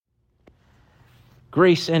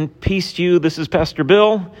Grace and peace to you. This is Pastor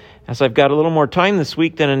Bill. As I've got a little more time this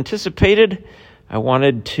week than anticipated, I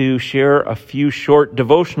wanted to share a few short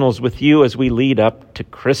devotionals with you as we lead up to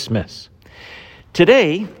Christmas.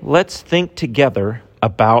 Today, let's think together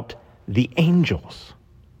about the angels.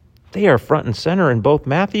 They are front and center in both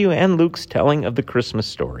Matthew and Luke's telling of the Christmas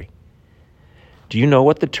story. Do you know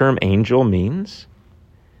what the term angel means?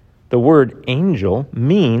 The word angel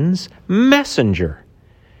means messenger.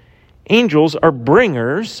 Angels are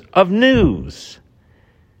bringers of news.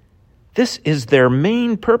 This is their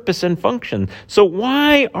main purpose and function. So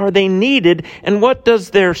why are they needed, and what does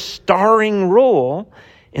their starring role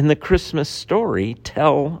in the Christmas story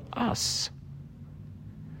tell us?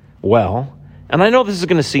 Well, and I know this is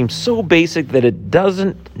going to seem so basic that it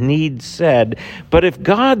doesn't need said, but if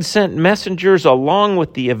God sent messengers along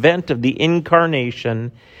with the event of the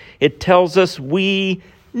incarnation, it tells us we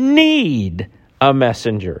need a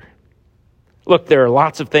messenger. Look, there are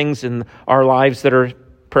lots of things in our lives that are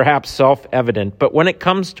perhaps self-evident, but when it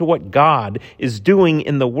comes to what God is doing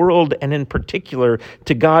in the world, and in particular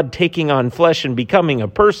to God taking on flesh and becoming a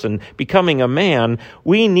person, becoming a man,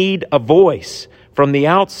 we need a voice from the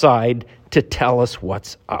outside to tell us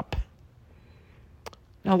what's up.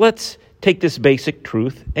 Now let's take this basic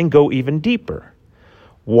truth and go even deeper.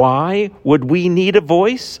 Why would we need a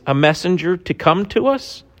voice, a messenger to come to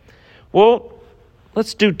us? Well,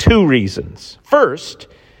 let's do two reasons. First,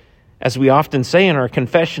 as we often say in our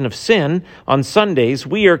confession of sin on Sundays,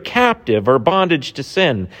 we are captive or bondage to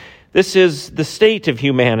sin. This is the state of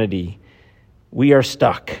humanity. We are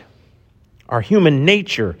stuck. Our human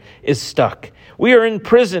nature is stuck. We are in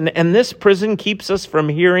prison, and this prison keeps us from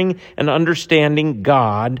hearing and understanding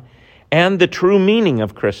God and the true meaning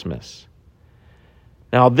of Christmas.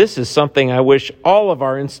 Now, this is something I wish all of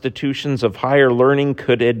our institutions of higher learning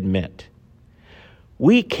could admit.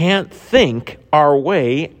 We can't think our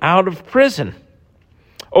way out of prison.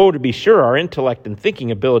 Oh, to be sure, our intellect and thinking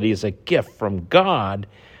ability is a gift from God,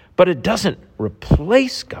 but it doesn't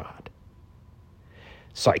replace God.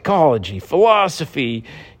 Psychology, philosophy,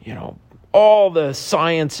 all the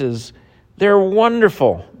sciences, they're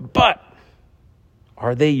wonderful, but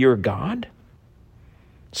are they your God?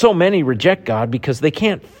 So many reject God because they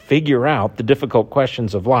can't figure out the difficult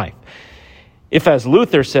questions of life. If, as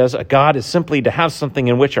Luther says, a God is simply to have something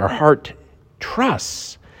in which our heart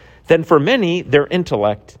trusts, then for many, their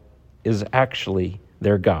intellect is actually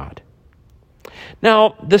their God.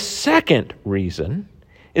 Now, the second reason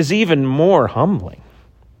is even more humbling.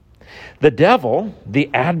 The devil, the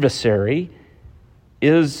adversary,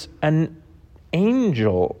 is an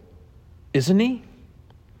angel, isn't he?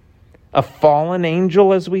 A fallen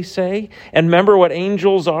angel, as we say. And remember what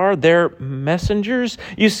angels are? They're messengers.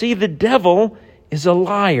 You see, the devil is a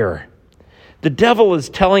liar. The devil is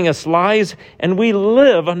telling us lies, and we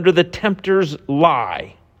live under the tempter's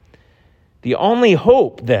lie. The only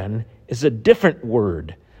hope, then, is a different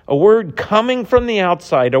word. A word coming from the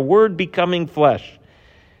outside, a word becoming flesh.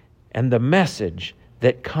 And the message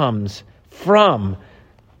that comes from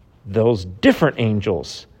those different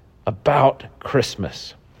angels about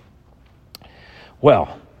Christmas.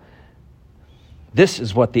 Well, this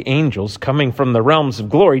is what the angels coming from the realms of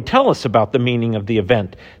glory tell us about the meaning of the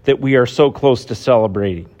event that we are so close to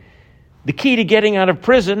celebrating. The key to getting out of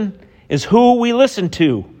prison is who we listen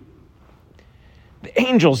to. The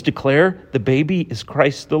angels declare the baby is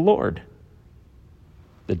Christ the Lord.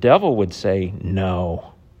 The devil would say,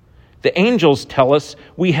 no. The angels tell us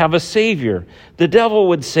we have a Savior. The devil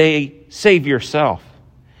would say, save yourself.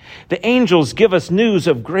 The angels give us news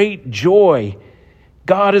of great joy.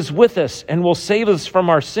 God is with us and will save us from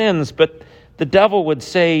our sins, but the devil would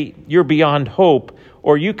say, you're beyond hope,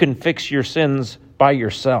 or you can fix your sins by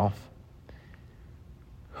yourself.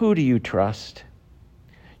 Who do you trust?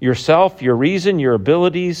 Yourself, your reason, your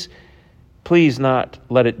abilities? Please not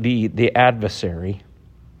let it be the adversary.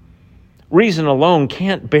 Reason alone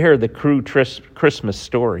can't bear the crude Christmas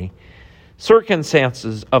story.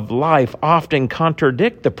 Circumstances of life often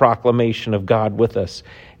contradict the proclamation of God with us,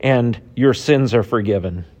 and your sins are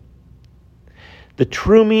forgiven. The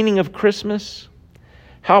true meaning of Christmas?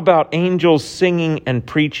 How about angels singing and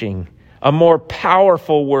preaching? A more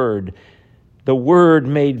powerful word, the Word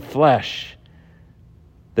made flesh,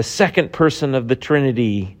 the second person of the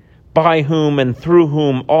Trinity, by whom and through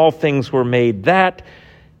whom all things were made. That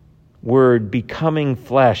Word becoming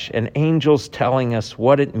flesh, and angels telling us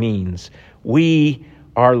what it means. We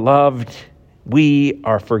are loved. We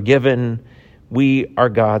are forgiven. We are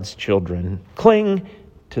God's children. Cling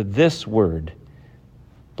to this word.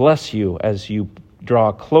 Bless you as you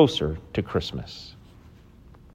draw closer to Christmas.